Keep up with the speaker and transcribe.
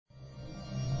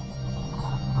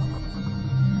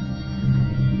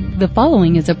The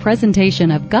following is a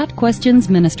presentation of Got Questions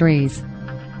Ministries.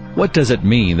 What does it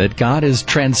mean that God is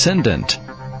transcendent?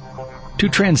 To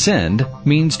transcend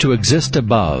means to exist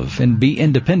above and be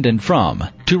independent from,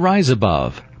 to rise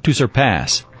above, to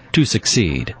surpass, to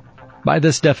succeed. By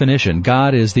this definition,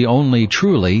 God is the only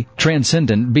truly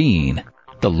transcendent being.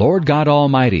 The Lord God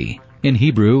Almighty, in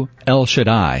Hebrew, El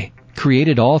Shaddai,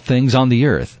 created all things on the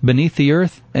earth, beneath the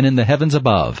earth, and in the heavens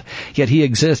above, yet He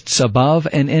exists above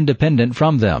and independent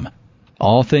from them.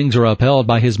 All things are upheld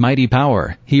by His mighty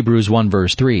power, Hebrews 1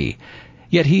 verse 3,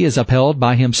 yet He is upheld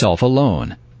by Himself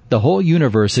alone. The whole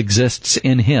universe exists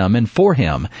in Him and for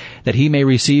Him, that He may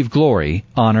receive glory,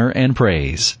 honor, and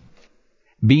praise.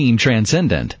 Being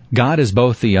transcendent, God is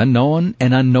both the unknown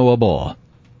and unknowable.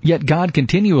 Yet God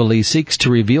continually seeks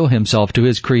to reveal Himself to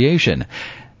His creation,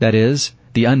 that is,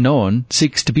 the unknown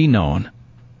seeks to be known.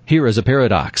 Here is a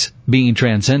paradox. Being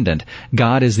transcendent,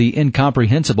 God is the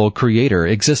incomprehensible creator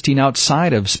existing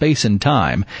outside of space and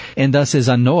time, and thus is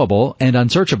unknowable and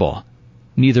unsearchable.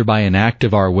 Neither by an act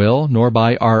of our will nor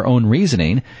by our own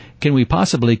reasoning can we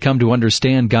possibly come to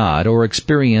understand God or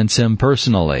experience Him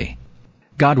personally.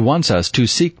 God wants us to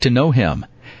seek to know Him.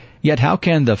 Yet how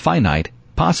can the finite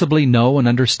possibly know and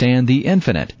understand the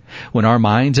infinite when our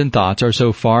minds and thoughts are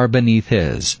so far beneath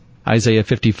His? Isaiah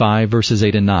 55 verses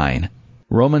 8 and 9.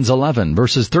 Romans 11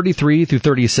 verses 33 through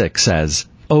 36 says,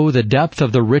 "Oh, the depth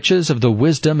of the riches of the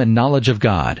wisdom and knowledge of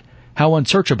God! How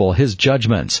unsearchable His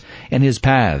judgments, and His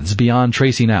paths beyond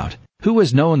tracing out! Who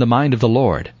has known the mind of the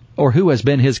Lord? Or who has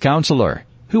been His counselor?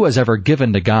 Who has ever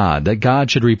given to God that God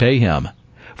should repay him?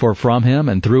 For from Him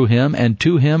and through Him and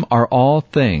to Him are all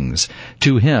things.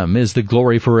 To Him is the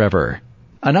glory forever."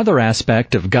 Another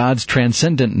aspect of God's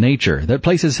transcendent nature that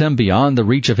places Him beyond the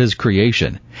reach of His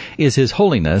creation is His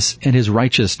holiness and His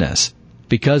righteousness.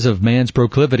 Because of man's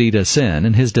proclivity to sin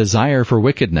and his desire for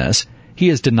wickedness, he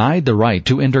is denied the right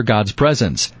to enter God's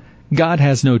presence. God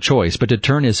has no choice but to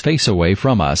turn His face away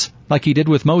from us, like He did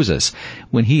with Moses,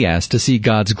 when he asked to see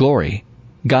God's glory.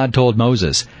 God told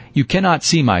Moses, "You cannot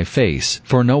see my face,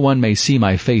 for no one may see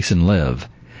my face and live."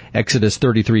 Exodus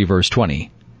 33 verse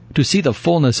 20. To see the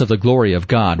fullness of the glory of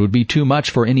God would be too much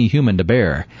for any human to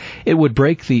bear. It would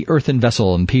break the earthen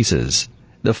vessel in pieces.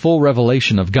 The full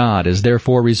revelation of God is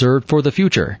therefore reserved for the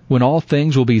future, when all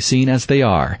things will be seen as they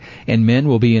are, and men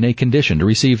will be in a condition to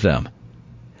receive them.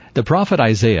 The prophet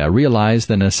Isaiah realized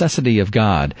the necessity of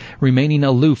God remaining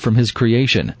aloof from His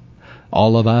creation.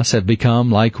 All of us have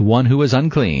become like one who is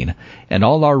unclean, and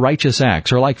all our righteous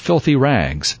acts are like filthy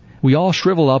rags. We all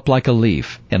shrivel up like a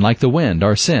leaf, and like the wind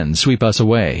our sins sweep us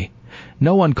away.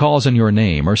 No one calls on your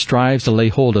name or strives to lay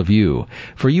hold of you,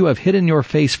 for you have hidden your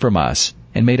face from us,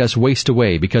 and made us waste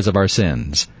away because of our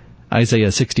sins.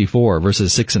 Isaiah 64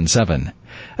 verses 6 and 7.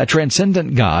 A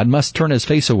transcendent God must turn His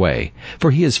face away,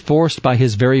 for He is forced by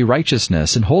His very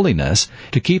righteousness and holiness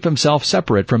to keep Himself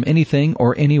separate from anything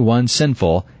or anyone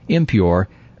sinful, impure,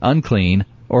 unclean,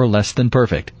 or less than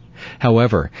perfect.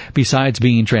 However, besides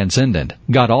being transcendent,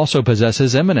 God also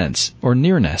possesses immanence, or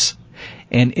nearness.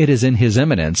 And it is in His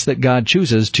immanence that God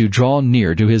chooses to draw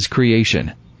near to His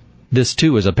creation. This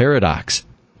too is a paradox.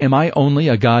 Am I only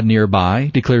a God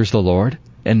nearby, declares the Lord,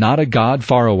 and not a God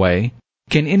far away?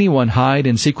 Can anyone hide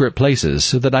in secret places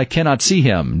so that I cannot see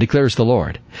Him, declares the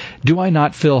Lord? Do I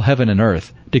not fill heaven and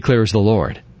earth, declares the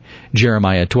Lord?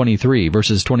 Jeremiah 23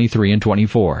 verses 23 and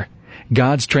 24.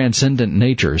 God's transcendent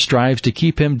nature strives to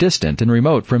keep Him distant and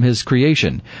remote from His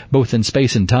creation, both in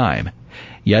space and time.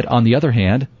 Yet, on the other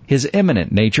hand, His immanent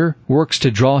nature works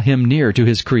to draw Him near to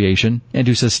His creation and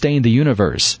to sustain the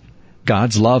universe.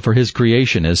 God's love for His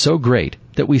creation is so great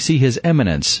that we see His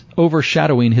immanence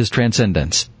overshadowing His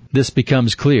transcendence. This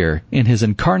becomes clear in His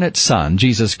incarnate Son,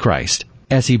 Jesus Christ,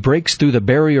 as He breaks through the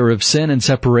barrier of sin and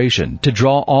separation to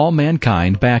draw all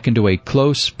mankind back into a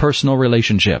close, personal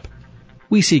relationship.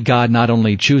 We see God not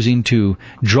only choosing to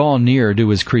draw near to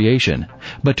His creation,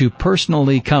 but to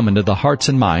personally come into the hearts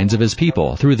and minds of His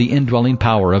people through the indwelling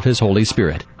power of His Holy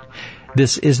Spirit.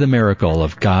 This is the miracle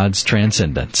of God's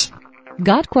transcendence.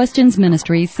 Got Questions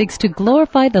Ministry seeks to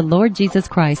glorify the Lord Jesus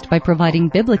Christ by providing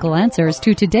biblical answers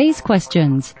to today's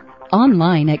questions.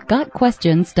 Online at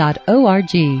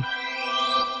GotQuestions.org.